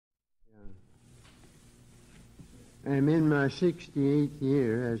am in my 68th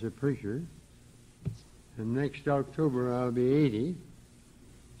year as a preacher, and next October I'll be 80,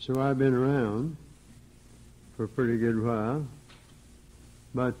 so I've been around for a pretty good while.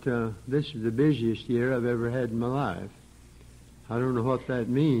 But this is the busiest year I've ever had in my life. I don't know what that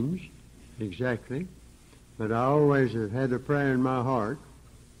means exactly, but I always have had a prayer in my heart,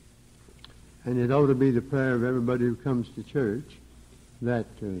 and it ought to be the prayer of everybody who comes to church, that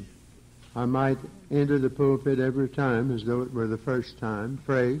I might enter the pulpit every time as though it were the first time,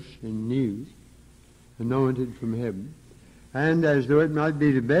 fresh and new, anointed from heaven, and as though it might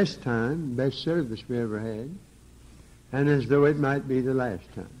be the best time, best service we ever had, and as though it might be the last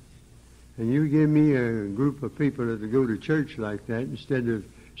time. And you give me a group of people that go to church like that instead of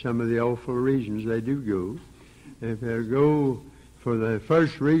some of the awful reasons they do go. If they go for the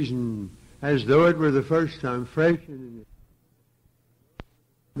first reason, as though it were the first time, fresh and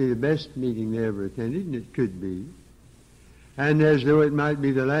be the best meeting they ever attended, and it could be. And as though it might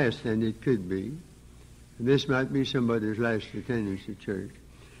be the last, and it could be. And this might be somebody's last attendance at church.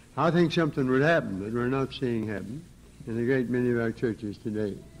 I think something would happen that we're not seeing happen in a great many of our churches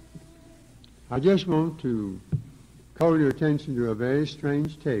today. I just want to call your attention to a very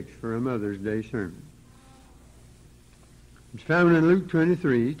strange text for a Mother's Day sermon. It's found in Luke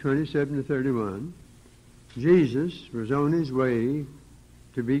 23, 27 to 31. Jesus was on his way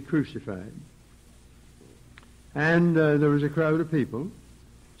to be crucified. And there was a crowd of people.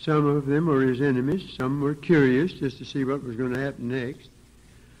 Some of them were his enemies. Some were curious just to see what was going to happen next.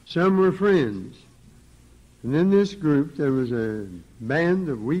 Some were friends. And in this group there was a band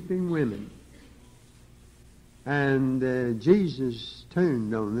of weeping women. And Jesus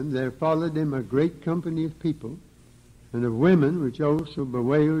turned on them. There followed him a great company of people and of women, which also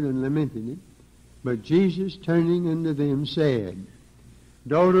bewailed and lamented him. But Jesus, turning unto them, said,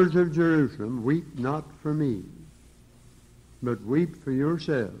 Daughters of Jerusalem, weep not for me, but weep for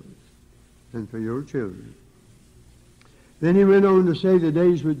yourselves and for your children. Then he went on to say the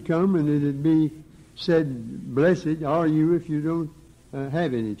days would come and it would be said, Blessed are you if you don't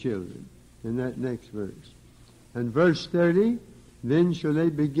have any children, in that next verse. And verse 30, Then shall they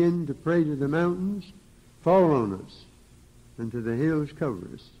begin to pray to the mountains, Fall on us, and to the hills cover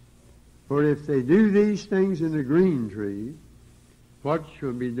us. For if they do these things in the green tree, what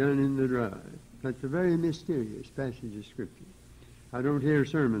shall be done in the dry? That's a very mysterious passage of Scripture. I don't hear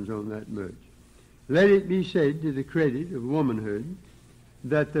sermons on that much. Let it be said to the credit of womanhood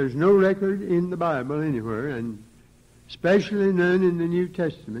that there's no record in the Bible anywhere, and especially none in the New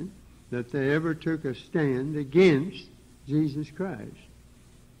Testament, that they ever took a stand against Jesus Christ.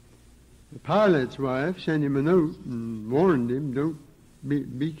 Pilate's wife sent him a note and warned him, don't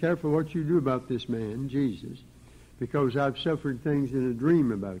be careful what you do about this man, Jesus, because I've suffered things in a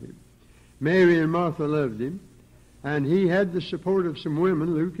dream about him. Mary and Martha loved him, and he had the support of some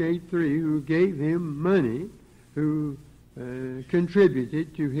women, Luke 8:3, who gave him money, who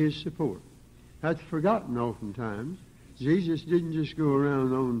contributed to his support. That's forgotten oftentimes. Jesus didn't just go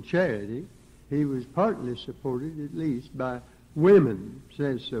around on charity. He was partly supported, at least, by women,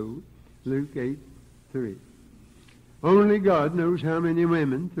 says so, Luke 8:3. Only God knows how many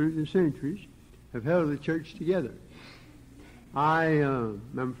women through the centuries have held the church together.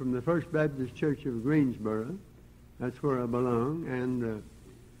 I'm from the First Baptist Church of Greensboro. That's where I belong. And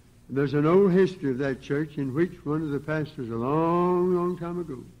there's an old history of that church in which one of the pastors a long, long time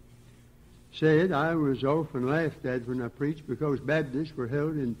ago said, I was often laughed at when I preached because Baptists were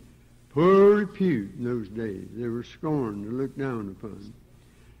held in poor repute in those days. They were scorned and looked down upon.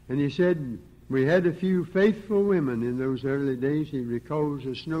 And he said, we had a few faithful women in those early days. He recalls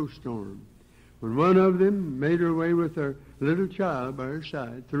a snowstorm when one of them made her way with her little child by her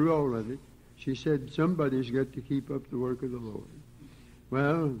side through all of it. She said, somebody's got to keep up the work of the Lord.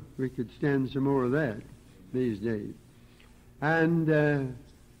 Well, we could stand some more of that these days. And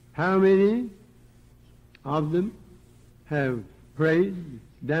how many of them have prayed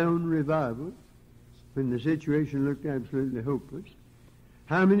down revival when the situation looked absolutely hopeless?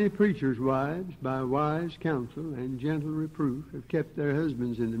 How many preachers' wives, by wise counsel and gentle reproof, have kept their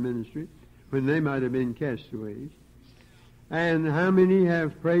husbands in the ministry when they might have been castaways? And how many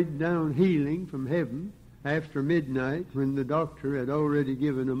have prayed down healing from heaven after midnight when the doctor had already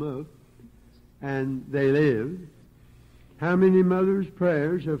given them up and they lived? How many mothers'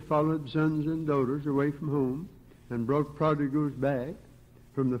 prayers have followed sons and daughters away from home and brought prodigals back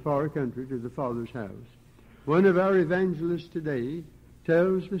from the far country to the Father's house? One of our evangelists today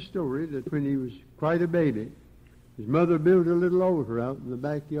tells the story that when he was quite a baby, his mother built a little altar out in the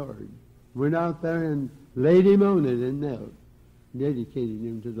backyard, went out there and laid him on it and knelt, dedicating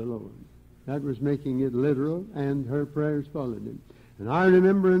him to the Lord. That was making it literal, and her prayers followed him. And I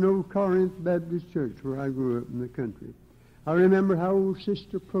remember in old Corinth Baptist Church where I grew up in the country. I remember how old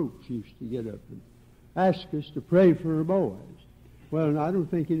Sister Probst used to get up and ask us to pray for her boys. Well, I don't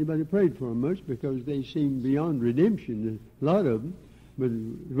think anybody prayed for them much because they seemed beyond redemption, a lot of them. But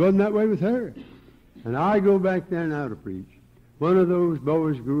it wasn't that way with her. And I go back there now to preach. One of those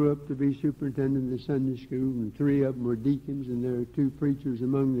boys grew up to be superintendent of Sunday school, and 3 of them were deacons, and there are 2 preachers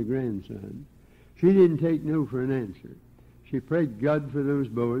among the grandsons. She didn't take no for an answer. She prayed God for those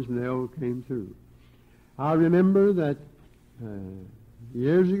boys, and they all came through. I remember that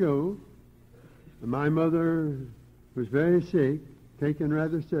years ago, my mother was very sick, taken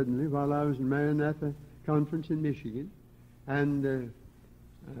rather suddenly while I was in Maranatha Conference in Michigan, and a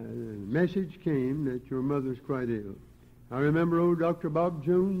message came that your mother's quite ill. I remember old Dr. Bob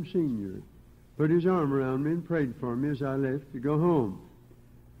Jones Sr. put his arm around me and prayed for me as I left to go home.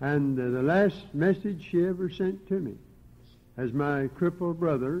 And the last message she ever sent to me, as my crippled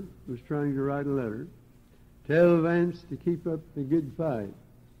brother was trying to write a letter, tell Vance to keep up the good fight,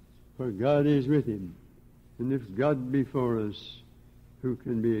 for God is with him. And if God be for us, who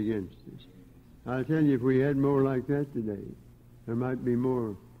can be against us? I tell you, if we had more like that today, there might be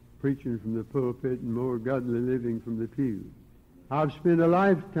more preaching from the pulpit and more godly living from the pew. I've spent a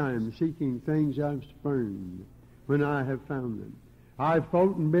lifetime seeking things I've spurned when I have found them. I've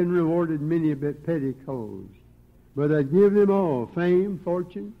fought and been rewarded many a bit petty cause, but I'd give them all fame,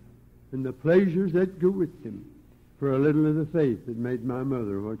 fortune, and the pleasures that go with them for a little of the faith that made my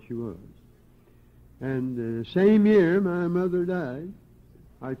mother what she was. And the same year my mother died,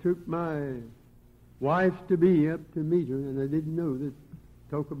 I took my wife-to-be up to meet her, and I didn't know that.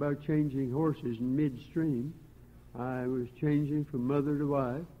 Talk about changing horses in midstream. I was changing from mother to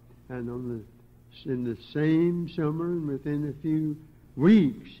wife, and in the same summer, and within a few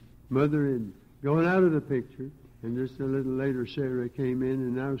weeks, mother had gone out of the picture, and just a little later Sarah came in,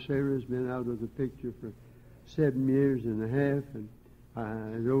 and now Sarah's been out of the picture for 7 years and a half. And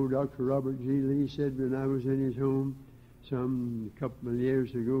as old Dr. Robert G. Lee said when I was in his home some couple of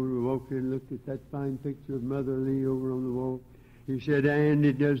years ago, we walked in and looked at that fine picture of Mother Lee over on the wall. He said, and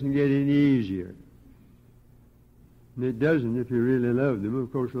it doesn't get any easier. And it doesn't if you really love them.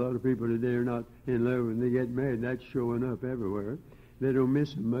 Of course, a lot of people today are not in love when they get married. That's showing up everywhere. They don't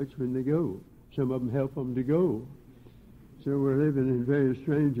miss them much when they go. Some of them help them to go. So we're living in very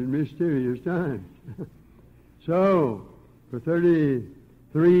strange and mysterious times. So, for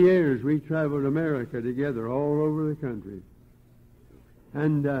 33 years, we traveled America together, all over the country.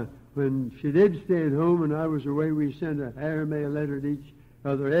 And when she did stay at home and I was away, we sent a airmail letter to each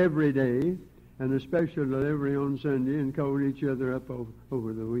other every day, and a special delivery on Sunday, and called each other up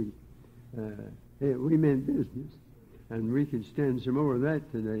over the week. We meant business, and we could stand some more of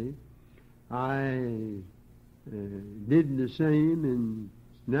that today. I did the same, and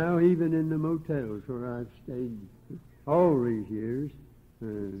now even in the motels where I've stayed all these years,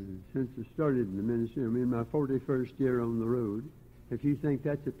 since I started in the ministry. I'm in my 41st year on the road. If you think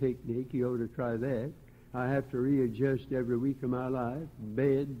that's a picnic, you ought to try that. I have to readjust every week of my life,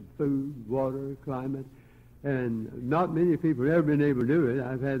 bed, food, water, climate, and not many people have ever been able to do it.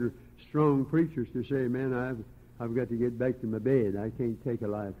 I've had strong preachers to say, man, I've got to get back to my bed. I can't take a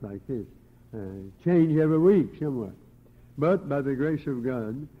life like this. Change every week somewhat. But by the grace of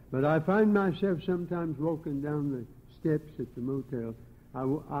God, but I find myself sometimes walking down the steps at the motel.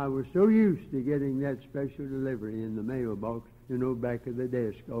 I was so used to getting that special delivery in the mailbox, back of the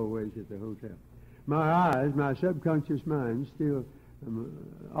desk always at the hotel. My eyes, my subconscious mind still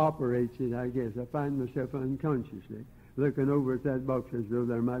operates it, I guess. I find myself unconsciously looking over at that box as though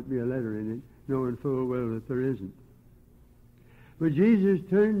there might be a letter in it, knowing full well that there isn't. But Jesus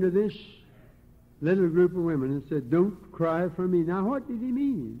turned to this little group of women and said, don't cry for me. Now, what did he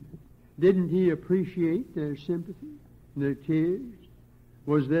mean? Didn't he appreciate their sympathy, their tears?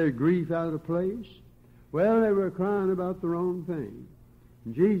 Was their grief out of place? Well, they were crying about the wrong thing.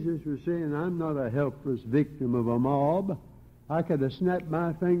 And Jesus was saying, I'm not a helpless victim of a mob. I could have snapped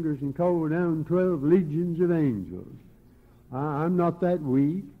my fingers and called down 12 legions of angels. I'm not that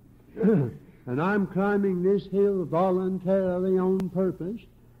weak. And I'm climbing this hill voluntarily on purpose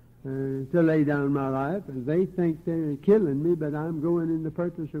to lay down my life. And they think they're killing me, but I'm going in the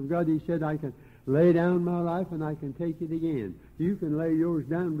purpose of God. He said I can lay down my life and I can take it again. You can lay yours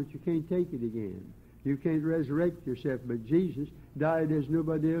down, but you can't take it again. You can't resurrect yourself. But Jesus died as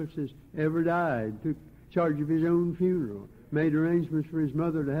nobody else has ever died, took charge of his own funeral, made arrangements for his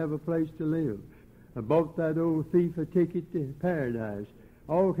mother to have a place to live, bought that old thief a ticket to paradise,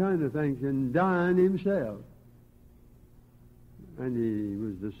 all kinds of things, and dying himself. and he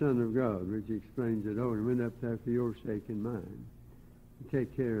was the Son of God, which explains it all. He went up there for your sake and mine to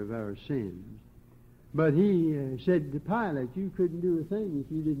take care of our sins. But he said to Pilate, you couldn't do a thing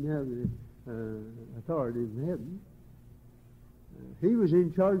if you didn't have the authority of heaven. He was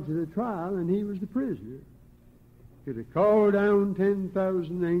in charge of the trial, and he was the prisoner. Could have called down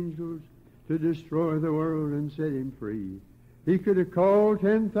 10,000 angels to destroy the world and set him free. He could have called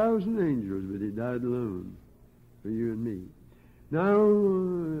 10,000 angels, but he died alone for you and me.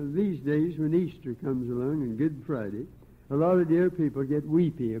 Now, these days, when Easter comes along and Good Friday, a lot of dear people get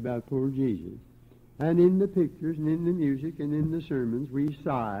weepy about poor Jesus. And in the pictures and in the music and in the sermons, we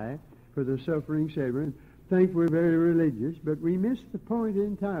sigh for the suffering Savior and think we're very religious, but we miss the point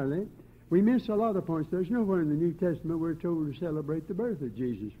entirely. We miss a lot of points. There's nowhere in the New Testament we're told to celebrate the birth of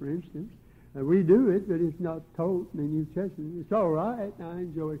Jesus, for instance. We do it, but it's not told in the New Testament. It's all right. I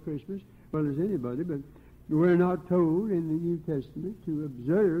enjoy Christmas as well as anybody, but we're not told in the New Testament to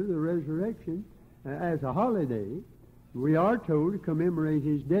observe the resurrection as a holiday. We are told to commemorate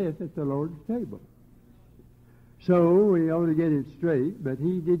his death at the Lord's table. So we ought to get it straight, but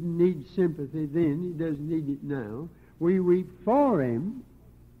he didn't need sympathy then. He doesn't need it now. We weep for him,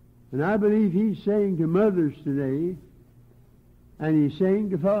 and I believe he's saying to mothers today, and he's saying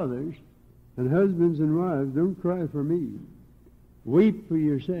to fathers, and husbands and wives, don't cry for me. Weep for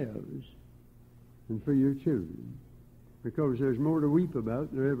yourselves and for your children, because there's more to weep about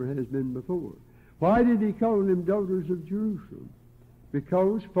than there ever has been before. Why did he call them daughters of Jerusalem?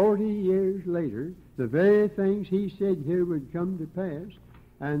 Because 40 years later, the very things he said here would come to pass,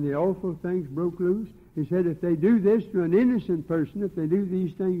 and the awful things broke loose. He said, if they do this to an innocent person, if they do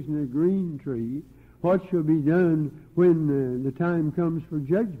these things in a green tree, what shall be done when the time comes for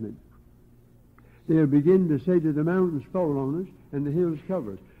judgment? They'll begin to say to the mountains, fall on us, and the hills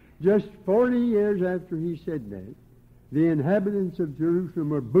cover us. Just 40 years after he said that, the inhabitants of Jerusalem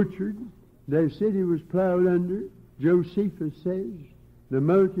were butchered. Their city was plowed under. Josephus says, the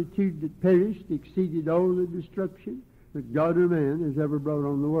multitude that perished exceeded all the destruction that God or man has ever brought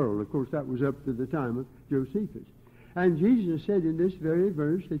on the world. Of course, that was up to the time of Josephus. And Jesus said in this very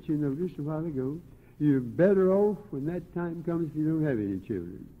verse that you noticed a while ago, you're better off when that time comes if you don't have any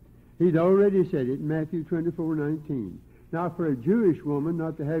children. He'd already said it in Matthew 24:19. Now, for a Jewish woman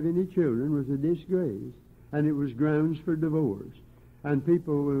not to have any children was a disgrace, and it was grounds for divorce. And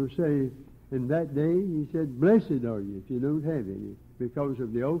people will say, in that day, he said, blessed are you if you don't have any, because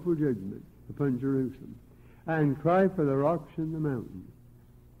of the awful judgment upon Jerusalem. And cry for the rocks and the mountains.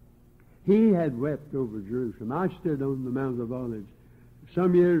 He had wept over Jerusalem. I stood on the Mount of Olives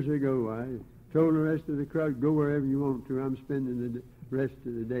some years ago. I told the rest of the crowd, go wherever you want to. I'm spending the rest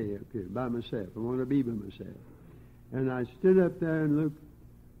of the day up here by myself. I want to be by myself. And I stood up there and looked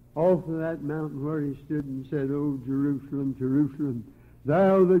off of that mountain where he stood and said, O Jerusalem, Jerusalem,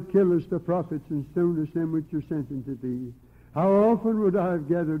 thou that killest the prophets and stonest them which are sent unto thee, how often would I have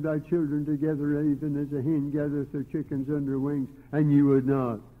gathered thy children together, even as a hen gathereth her chickens under her wings, and you would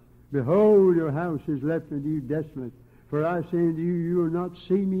not. Behold, your house is left unto you desolate. For I say unto you, you will not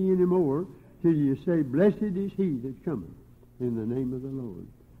see me any more, till you say, blessed is he that cometh in the name of the Lord.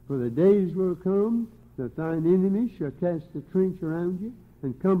 For the days will come that thine enemies shall cast a trench around you,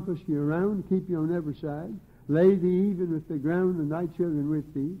 and compass you around, keep you on every side, lay thee even with the ground, and thy children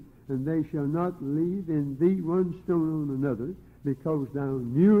with thee, and they shall not leave in thee one stone on another, because thou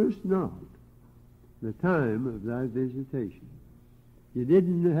knewest not the time of thy visitation. You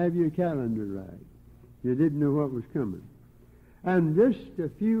didn't have your calendar right. You didn't know what was coming. And just a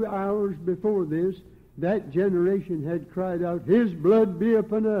few hours before this, that generation had cried out, his blood be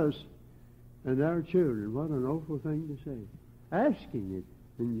upon us and our children. What an awful thing to say. Asking it.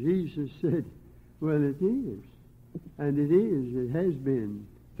 And Jesus said, well, it is. And it is. It has been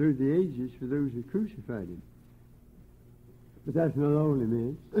through the ages for those who crucified him. But that's not all he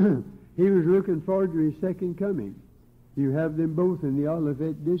meant. He was looking forward to his second coming. You have them both in the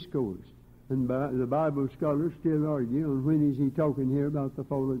Olivet Discourse. And the Bible scholars still argue on when is he talking here about the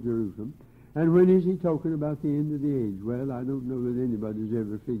fall of Jerusalem, and when is he talking about the end of the age. Well, I don't know that anybody's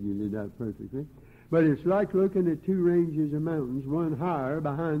ever figured it out perfectly. But it's like looking at two ranges of mountains, one higher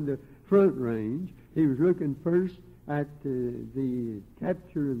behind the front range. He was looking first at the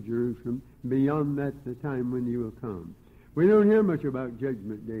capture of Jerusalem, beyond that the time when he will come. We don't hear much about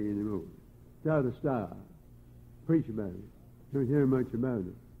Judgment Day anymore. It's out of style. Preach about it. Don't hear much about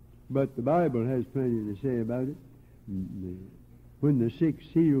it. But the Bible has plenty to say about it. When the sixth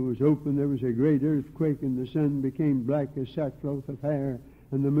seal was opened, there was a great earthquake, and the sun became black as sackcloth of hair,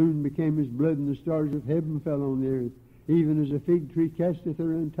 and the moon became as blood, and the stars of heaven fell on the earth. even as a fig tree casteth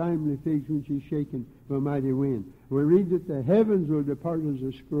her untimely figs when she's shaken by a mighty wind. We read that the heavens will depart as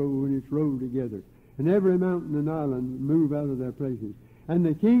a scroll when it's rolled together, and every mountain and island move out of their places. And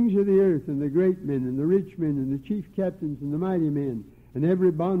the kings of the earth, and the great men, and the rich men, and the chief captains, and the mighty men, and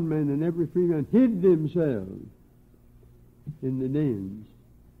every bondman and every freeman hid themselves in the dens,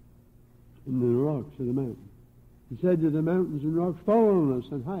 in the rocks of the mountain. He said to the mountains and rocks, fall on us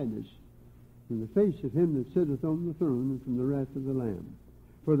and hide us from the face of him that sitteth on the throne and from the wrath of the Lamb.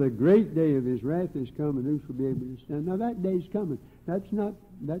 For the great day of his wrath is come, and who shall be able to stand? Now that day's coming. That's not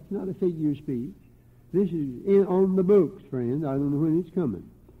a figure of speech. This is on the books, friend. I don't know when it's coming.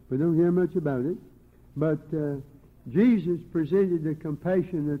 We don't hear much about it. But Jesus presented a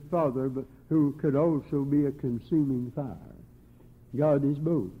compassionate Father, but who could also be a consuming fire. God is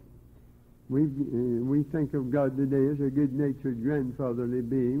both. We think of God today as a good-natured grandfatherly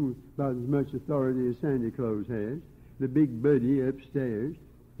being with about as much authority as Santa Claus has, the big buddy upstairs.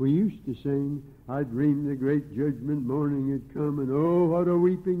 We used to sing, I dreamed the great judgment morning had come, and oh, what a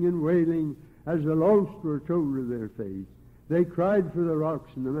weeping and wailing as the lost were told of their fate. They cried for the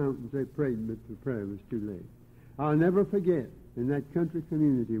rocks and the mountains, they prayed, but the prayer was too late. I'll never forget in that country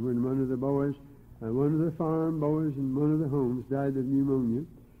community when one of the boys, one of the farm boys in one of the homes died of pneumonia,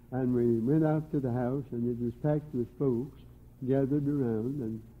 and we went out to the house, and it was packed with folks gathered around,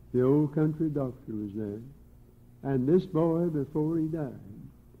 and the old country doctor was there. And this boy, before he died,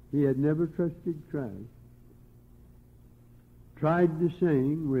 he had never trusted Christ, tried to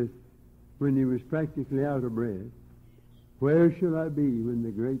sing when he was practically out of breath, where shall I be when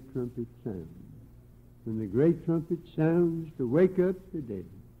the great trumpet sounds? When the great trumpet sounds to wake up the dead,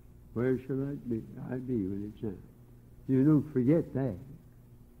 where shall I be when it sounds? You don't forget that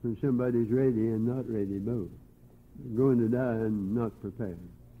when somebody's ready and not ready both. Going to die and not prepared.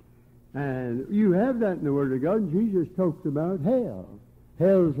 And you have that in the Word of God. Jesus talked about hell.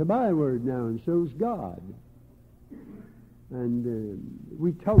 Hell's a byword now, and so's God. And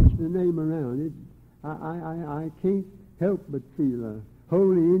we toss the name around it. I can't help but feel a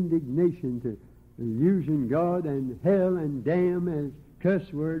holy indignation to using God and hell and damn as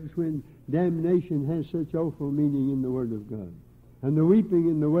cuss words when damnation has such awful meaning in the Word of God. And the weeping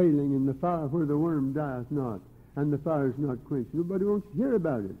and the wailing and the fire where the worm dieth not and the fire is not quenched. Nobody wants to hear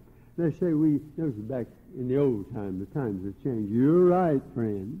about it. They say those are back in the old time. The times have changed. You're right,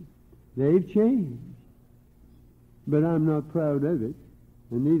 friend. They've changed. But I'm not proud of it.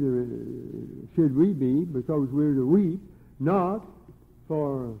 And neither should we be, because we're to weep, not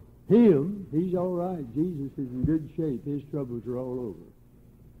for him. He's all right. Jesus is in good shape. His troubles are all over.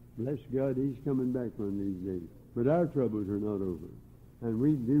 Bless God, he's coming back one of these days. But our troubles are not over. And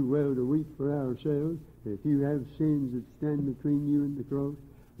we do well to weep for ourselves. If you have sins that stand between you and the cross,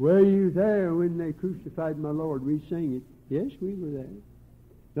 were you there when they crucified my Lord? We sing it. Yes, we were there.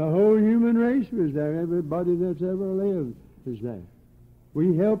 The whole human race was there. Everybody that's ever lived was there.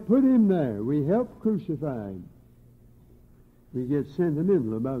 We helped put him there. We helped crucify him. We get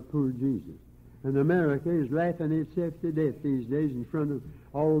sentimental about poor Jesus. And America is laughing itself to death these days in front of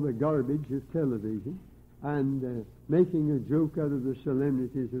all the garbage of television and making a joke out of the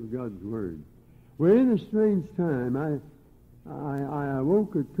solemnities of God's Word. We're in a strange time. I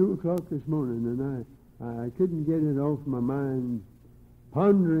woke at 2 o'clock this morning, and I couldn't get it off my mind,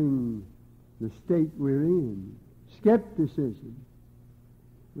 pondering the state we're in. Skepticism.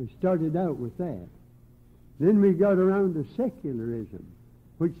 We started out with that. Then we got around to secularism,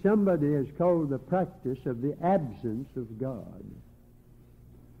 which somebody has called the practice of the absence of God.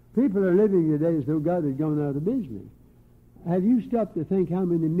 People are living today as though God had gone out of business. Have you stopped to think how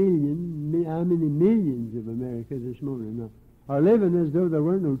many millions of America this morning are living as though there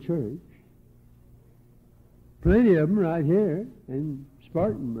were no church? Plenty of them right here in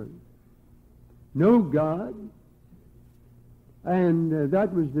Spartanburg. No God. And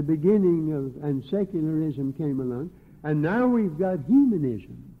that was the beginning of, and secularism came along. And now we've got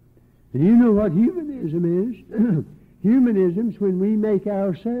humanism. And you know what humanism is? Humanism's when we make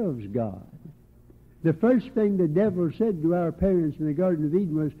ourselves God. The first thing the devil said to our parents in the Garden of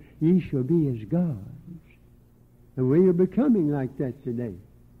Eden was, ye shall be as gods. And we are becoming like that today.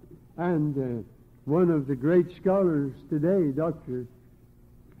 And one of the great scholars today, Dr.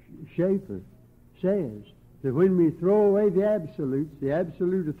 Schaeffer, says that when we throw away the absolutes, the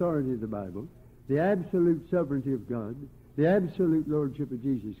absolute authority of the Bible, the absolute sovereignty of God, the absolute lordship of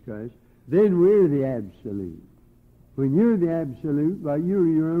Jesus Christ, then we're the absolute. When you're the absolute, well, you're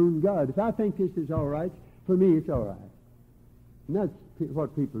your own God. If I think this is all right, for me it's all right. And that's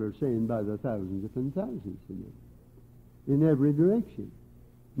what people are saying by the thousands upon thousands today, in every direction.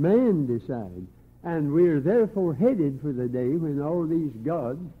 Man decides. And we're therefore headed for the day when all these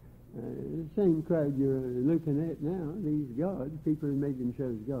gods, the same crowd you're looking at now, these gods, people who make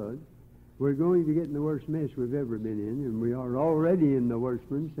themselves gods, we're going to get in the worst mess we've ever been in, and we are already in the worst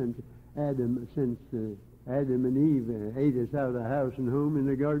one since Adam and Eve ate us out of the house and home in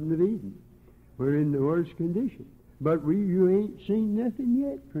the Garden of Eden. We're in the worst condition. But you ain't seen nothing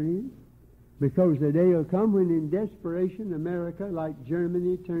yet, friends, because the day will come when in desperation America, like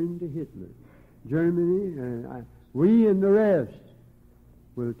Germany, turned to Hitler. Germany, we and the rest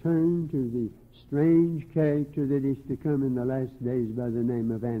will turn to the strange character that is to come in the last days by the name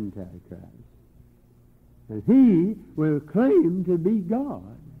of Antichrist. And he will claim to be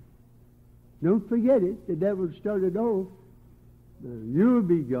God. Don't forget it. The devil started off, you'll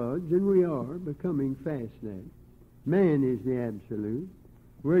be gods, and we are becoming fast that. Man is the absolute.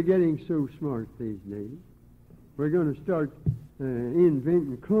 We're getting so smart these days. We're going to start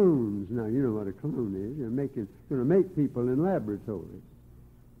inventing clones. Now, you know what a clone is. They're going to make people in laboratories.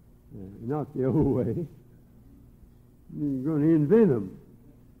 Not the old way. You're going to invent them.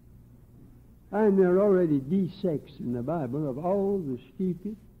 And they're already de-sexed in the Bible of all the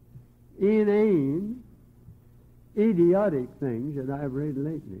stupid, inane, idiotic things that I've read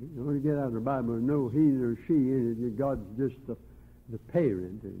lately. I want to get out of the Bible and know he or she, and God's just the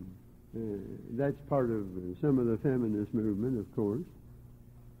parent. And that's part of some of the feminist movement, of course.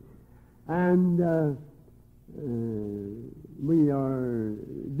 And we are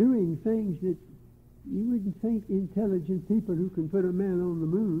doing things that you wouldn't think intelligent people who can put a man on the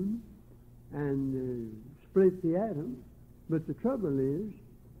moon and split the atom. But the trouble is,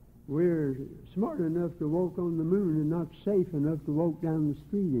 we're smart enough to walk on the moon and not safe enough to walk down the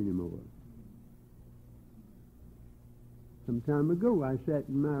street anymore. Some time ago, I sat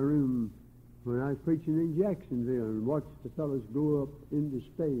in my room when I was preaching in Jacksonville and watched the fellows go up into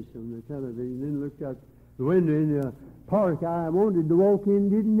space on the television, then looked out the window in the park I wanted to walk in,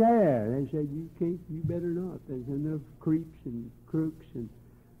 didn't dare. They said, you better not. There's enough creeps and crooks and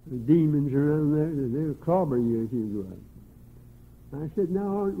demons around there that they'll clobber you if you go up. I said,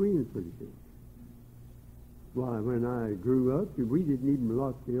 now aren't we in pretty good? Why, when I grew up, we didn't even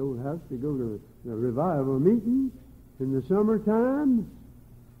lock the old house to go to the revival meeting in the summertime.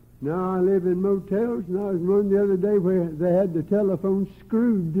 Now I live in motels, and I was in one the other day where they had the telephone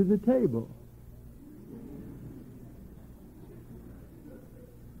screwed to the table.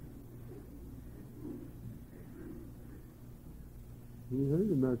 You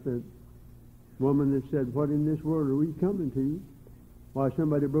heard about that woman that said, what in this world are we coming to? Why,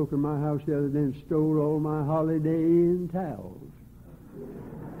 somebody broke in my house the other day and stole all my Holiday Inn towels.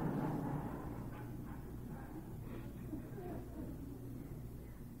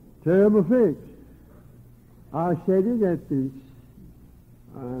 Terrible fix. I said it at this.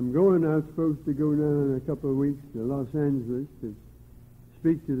 I'm supposed to go down in a couple of weeks to Los Angeles to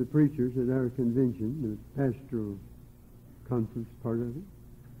speak to the preachers at our convention, the pastoral conference part of it.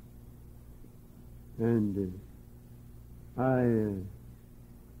 And I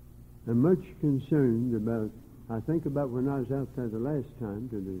am much concerned about, I think about when I was out there the last time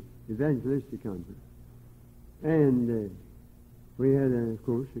to the evangelistic conference. And we had, of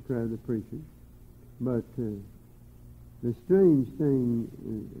course, a crowd of preachers. But the strange thing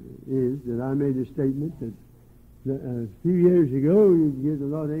is that I made a statement that a few years ago you'd get a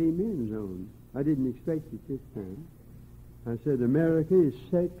lot of amens on. I didn't expect it this time. I said, America is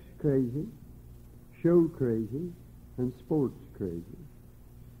sex crazy, show crazy, and sports crazy.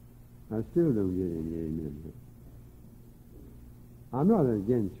 I still don't get any amen. I'm not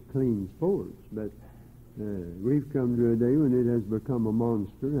against clean sports, but we've come to a day when it has become a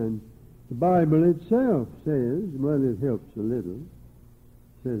monster, and the Bible itself says, well, it helps a little.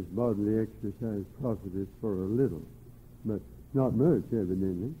 It says bodily exercise profiteth for a little, but not much,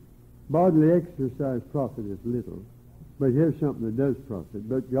 evidently. Bodily exercise profiteth little, but here's something that does profit.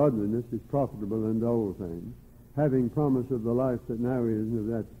 But godliness is profitable unto all things, having promise of the life that now is and of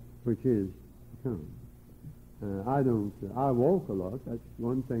that which is to come. I walk a lot. That's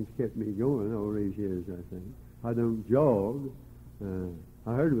one thing's kept me going all these years, I think. I don't jog.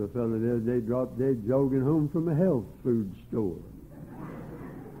 I heard of a fellow the other day dropped dead jogging home from a health food store.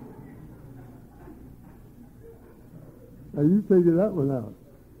 Now you figure that one out.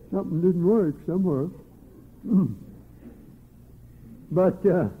 Something didn't work somewhere. But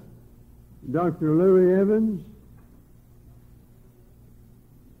Dr. Louis Evans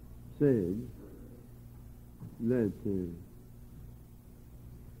said that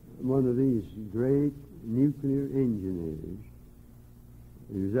one of these great nuclear engineers,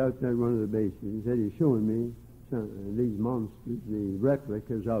 he was out there at one of the bases, he said he's showing me these monsters, the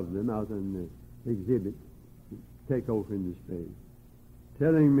replicas of them out in exhibit, take off into space,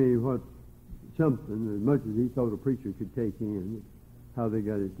 telling me what something, as much as he thought a preacher could take in, how they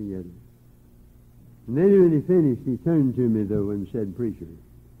got it together. And then when he finished, he turned to me, though, and said, "Preacher,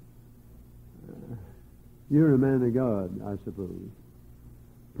 you're a man of God, I suppose.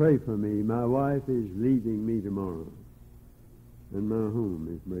 Pray for me. My wife is leaving me tomorrow, and my home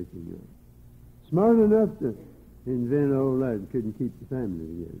is breaking up." Smart enough to invent all that, couldn't keep the family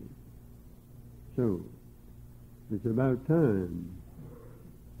together. So, it's about time.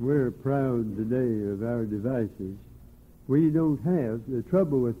 We're proud today of our devices. We don't have the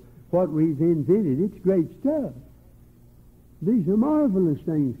trouble with what we've invented. It's great stuff. These are marvelous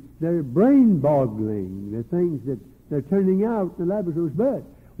things. They're brain-boggling, the things that they're turning out in the laboratories. But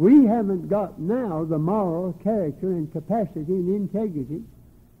we haven't got now the moral character and capacity and integrity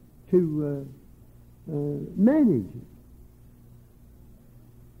to manage it.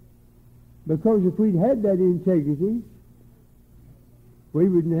 Because if we'd had that integrity, we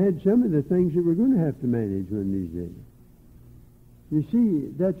wouldn't have had some of the things that we're going to have to manage one of these days. You see,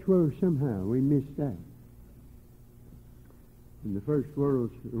 that's where somehow we missed out. In the first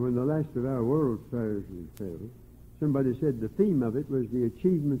world, when the last of our world fairs was held, somebody said the theme of it was the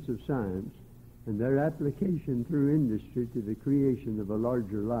achievements of science and their application through industry to the creation of a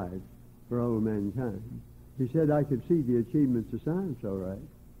larger life for all mankind. He said, I could see the achievements of science all right.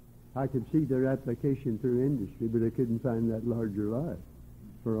 I could see their application through industry, but I couldn't find that larger life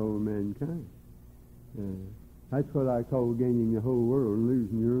for all mankind. That's what I call gaining the whole world and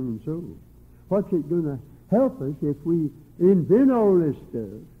losing your own soul. What's it going to help us if we invent all this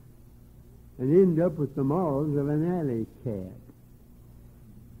stuff and end up with the morals of an alley cat?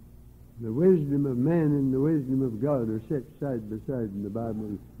 The wisdom of man and the wisdom of God are set side by side in the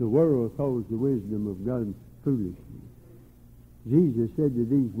Bible. The world calls the wisdom of God foolishness. Jesus said to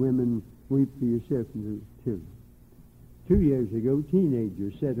these women, "Weep for yourself and your children." 2 years ago,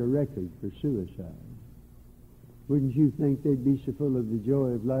 teenagers set a record for suicide. Wouldn't you think they'd be so full of the joy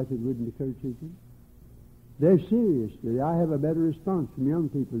of life it wouldn't occur to them? They're serious today. I have a better response from young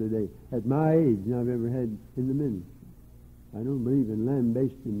people today at my age than I've ever had in the ministry. I don't believe in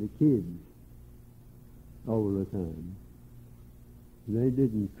lambasting the kids all the time. They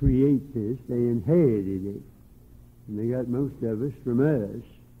didn't create this. They inherited it. And they got most of us from us.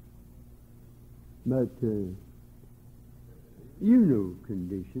 But you know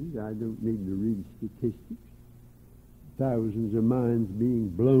conditions. I don't need to read statistics. Thousands of minds being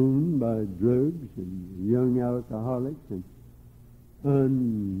blown by drugs and young alcoholics and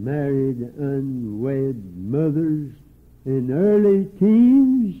unmarried, unwed mothers in early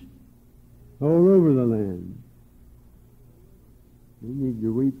teens all over the land. We need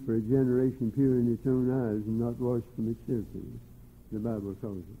to weep for a generation pure in its own eyes and not washed from its filthiness, the Bible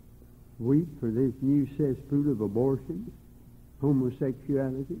calls it. Weep for this new cesspool of abortion,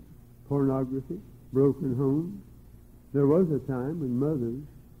 homosexuality, pornography, broken homes. There was a time when mothers,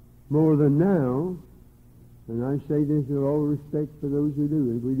 more than now, and I say this with all respect for those who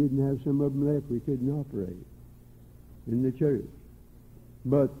do, if we didn't have some of them left, we couldn't operate in the church.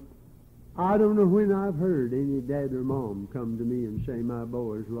 But I don't know when I've heard any dad or mom come to me and say, "My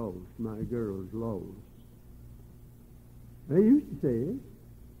boy's lost, my girl's lost." They used to say it.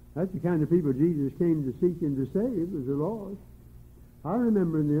 That's the kind of people Jesus came to seek and to save, was the lost. I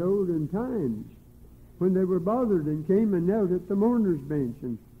remember in the olden times when they were bothered and came and knelt at the mourner's bench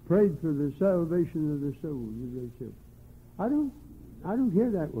and prayed for the salvation of the souls of their children. I don't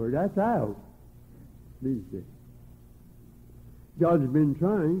hear that word. That's out these days. God's been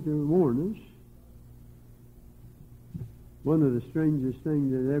trying to warn us. One of the strangest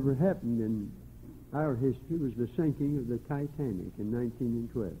things that ever happened in our history was the sinking of the Titanic in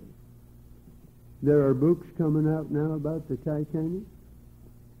 1912. There are books coming out now about the Titanic.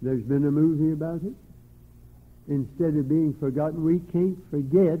 There's been a movie about it. Instead of being forgotten, we can't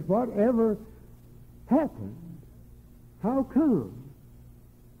forget whatever happened. How come?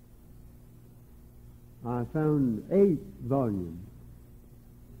 I found 8 volumes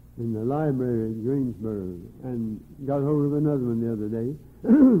in the library at Greensboro and got hold of another one the other day.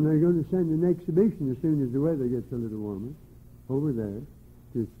 They're going to send an exhibition as soon as the weather gets a little warmer over there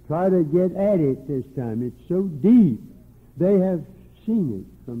to try to get at it this time. It's so deep. They have seen it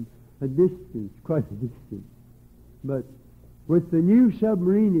from a distance, quite a distance. But with the new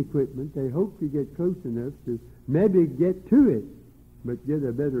submarine equipment, they hope to get close enough to maybe get to it, but get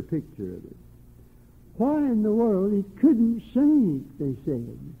a better picture of it. Why in the world it couldn't sink, they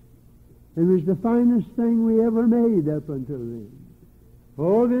said. It was the finest thing we ever made up until then.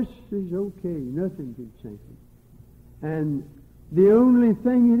 Oh, this is okay. Nothing could sink it. And The only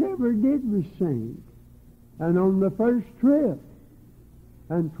thing it ever did was sink. And on the first trip,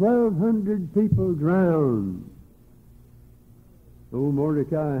 and 1,200 people drowned. Old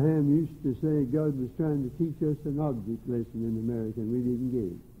Mordecai Ham used to say God was trying to teach us an object lesson in America, and we didn't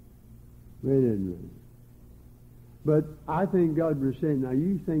get it. We didn't really. But I think God was saying, now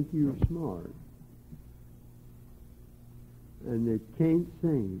you think you're smart, and it can't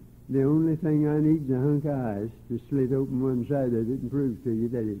sing. The only thing I need is a hunk of ice to slit open one side of it and prove to you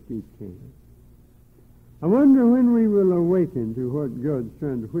that it can't. I wonder when we will awaken to what God's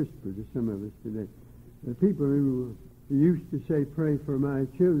trying to whisper to some of us today. The people who used to say, pray for my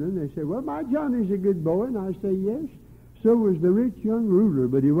children, they say, well, my Johnny's a good boy. And I say, yes, so was the rich young ruler,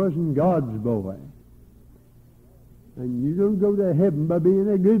 but he wasn't God's boy. And you don't go to heaven by being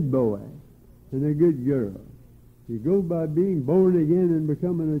a good boy and a good girl. You go by being born again and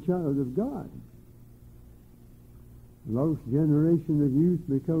becoming a child of God. A lost generation of youth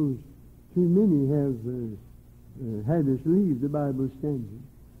because too many have had us leave the Bible standard.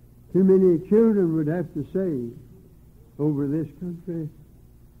 Too many children would have to say over this country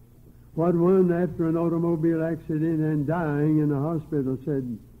what one after an automobile accident and dying in the hospital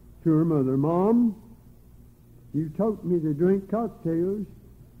said to her mother, Mom, you taught me to drink cocktails.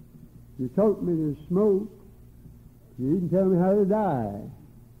 You taught me to smoke. You didn't tell me how to die.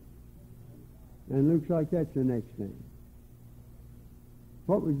 And it looks like that's the next thing.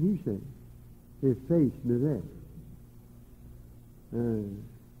 What would you say if faced with that?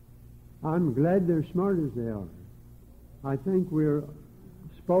 I'm glad they're smart as they are. I think we're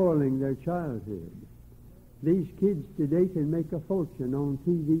spoiling their childhood. These kids today can make a fortune on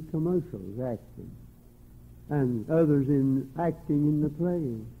TV commercials acting, and others in acting in the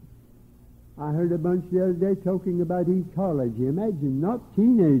play. I heard a bunch the other day talking about ecology. Imagine, not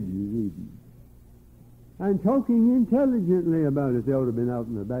teenagers even. And talking intelligently about it. They ought to have been out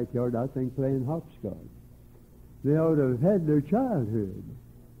in the backyard, I think, playing hopscotch. They ought to have had their childhood.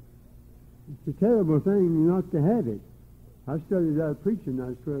 It's a terrible thing not to have it. I started out preaching when I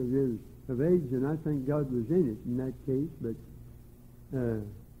was 12 years of age, and I think God was in it in that case. But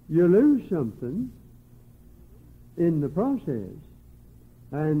you lose something in the process.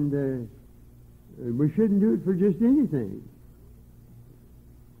 And we shouldn't do it for just anything.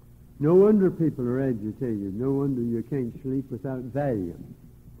 No wonder people are agitated. No wonder you can't sleep without Valium.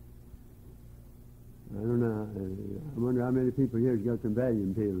 I don't know. I wonder how many people here has got some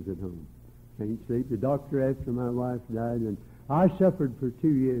Valium pills at home. Can't sleep. The doctor, after my wife died, and I suffered for 2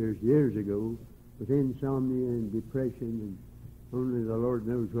 years ago, with insomnia and depression, and only the Lord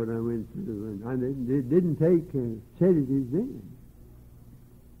knows what I went through. And I didn't take sedatives then.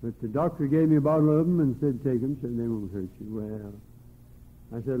 But the doctor gave me a bottle of them and said, take them, said they won't hurt you. Well,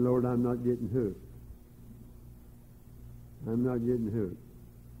 I said, Lord, I'm not getting hooked. I'm not getting hooked.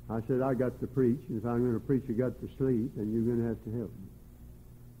 I said, I got to preach, and if I'm going to preach, I got to sleep, and you're going to have to help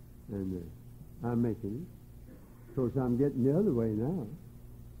me. And I'm making it. Of course, I'm getting the other way now.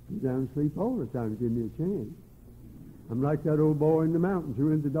 Sit down and sleep all the time, give me a chance. I'm like that old boy in the mountains who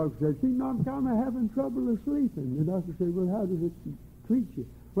went to the doctor and said, see, I'm kind of having trouble sleeping. The doctor said, well, how does it treat you?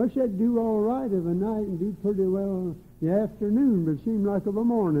 Well, I said, do all right of a night and do pretty well in the afternoon, but it seemed like of a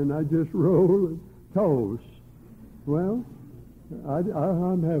morning I just roll and toss. Well,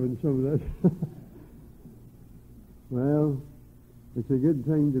 I'm having some of that. Well, it's a good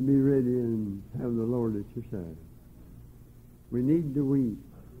thing to be ready and have the Lord at your side. We need to weep.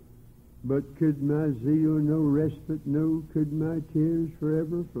 But could my zeal no respite know? Could my tears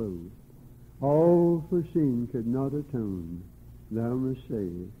forever flow? All for sin could not atone. Thou must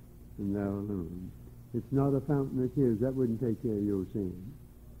save, and thou alone. It's not a fountain of tears. That wouldn't take care of your sin.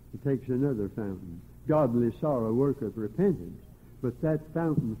 It takes another fountain. Godly sorrow worketh repentance. But that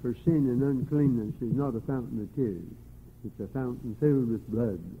fountain for sin and uncleanness is not a fountain of tears. It's a fountain filled with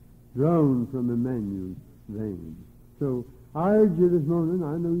blood, drawn from Emmanuel's veins. So I urge you this morning,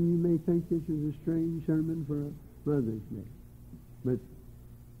 I know you may think this is a strange sermon for a Mother's Day, but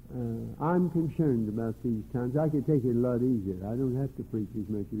I'm concerned about these times. I could take it a lot easier. I don't have to preach as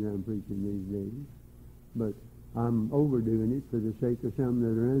much as I'm preaching these days, but I'm overdoing it for the sake of some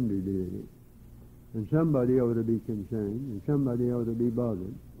that are underdoing it. And somebody ought to be concerned, and somebody ought to be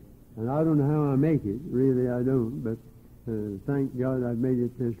bothered. And I don't know how I make it. Really, I don't, but thank God I've made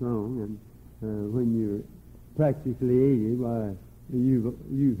it this long. And when you're practically 80, why,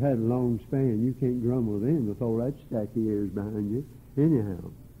 you've had a long span. You can't grumble then with all that stack of years behind you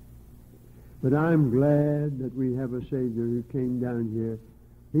anyhow. But I'm glad that we have a Savior who came down here.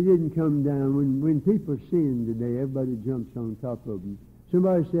 He didn't come down. When people sin today, everybody jumps on top of them.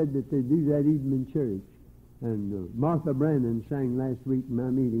 Somebody said that they do that even in church. And Martha Brannon sang last week in my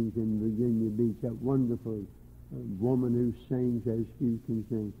meetings in Virginia Beach, that wonderful woman who sings as few can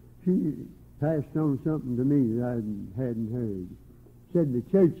sing. She passed on something to me that I hadn't heard. Said the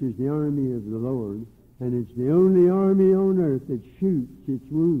church is the army of the Lord, and it's the only army on earth that shoots its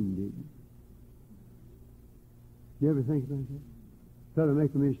wounded. You ever think about that? Fellow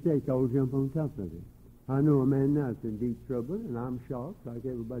make a mistake, I'll jump on top of it. I know a man now that's in deep trouble, and I'm shocked like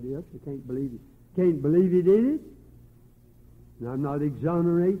everybody else. I can't believe it. Can't believe he did it. And I'm not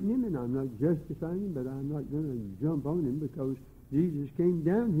exonerating him, and I'm not justifying him, but I'm not going to jump on him because Jesus came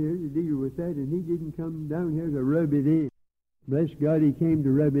down here to deal with that, and he didn't come down here to rub it in. Bless God, he came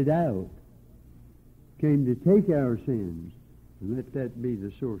to rub it out. Came to take our sins, and let that be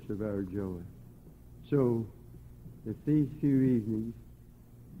the source of our joy. So, if these few evenings,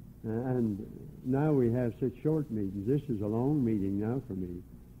 and now we have such short meetings. This is a long meeting now for me.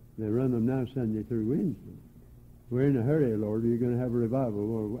 They run them now Sunday through Wednesday. We're in a hurry, Lord. You're going to have a revival.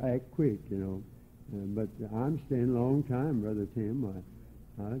 We'll act quick, you know. But I'm staying a long time, Brother Tim.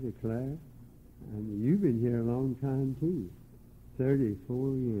 I declare. And you've been here a long time, too.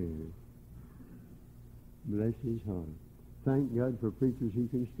 34 years. Bless his heart. Thank God for preachers who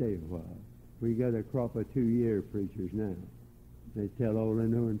can stay a while. We got a crop of 2-year preachers now. They tell all they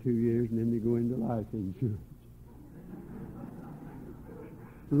know in 2 years, and then they go into life insurance.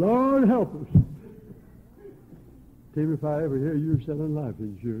 Lord help us. Tim, if I ever hear you're selling life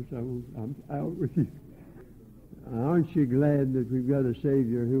insurance, I'm out with you. Aren't you glad that we've got a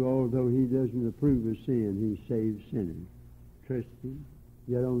Savior who, although he doesn't approve of sin, he saves sinners? Trust him.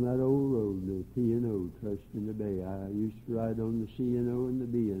 Get on that old road, the T&O, trust in the bay. I used to ride on the C&O and the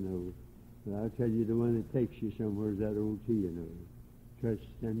B&O. But I'll tell you, the one that takes you somewhere is that old T&O. Trust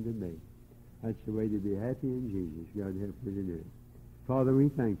and obey. That's the way to be happy in Jesus. God help me to do it. Father, we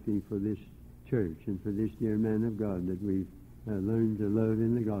thank thee for this church and for this dear man of God that we've learned to love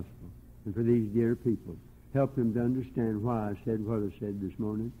in the gospel, and for these dear people. Help them to understand why I said what I said this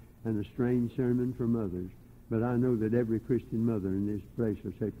morning, and a strange sermon from others. But I know that every Christian mother in this place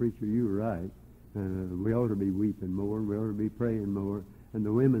will say, Preacher, you were right. We ought to be weeping more. We ought to be praying more. And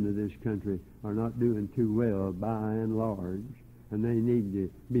the women of this country are not doing too well by and large, and they need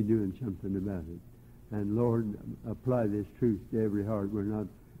to be doing something about it. And Lord, apply this truth to every heart. We're not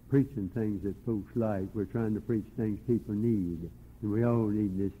preaching things that folks like. We're trying to preach things people need. And we all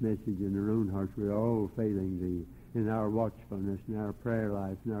need this message in our own hearts. We're all failing thee in our watchfulness, in our prayer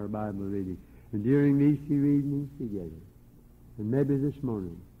life, in our Bible reading. And during these few evenings together, and maybe this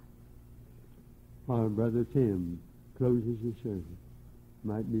morning, our Brother Tim closes the service.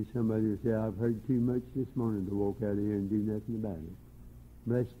 Might be somebody who say, I've heard too much this morning to walk out of here and do nothing about it.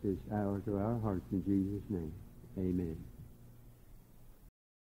 Bless this hour to our hearts in Jesus' name. Amen.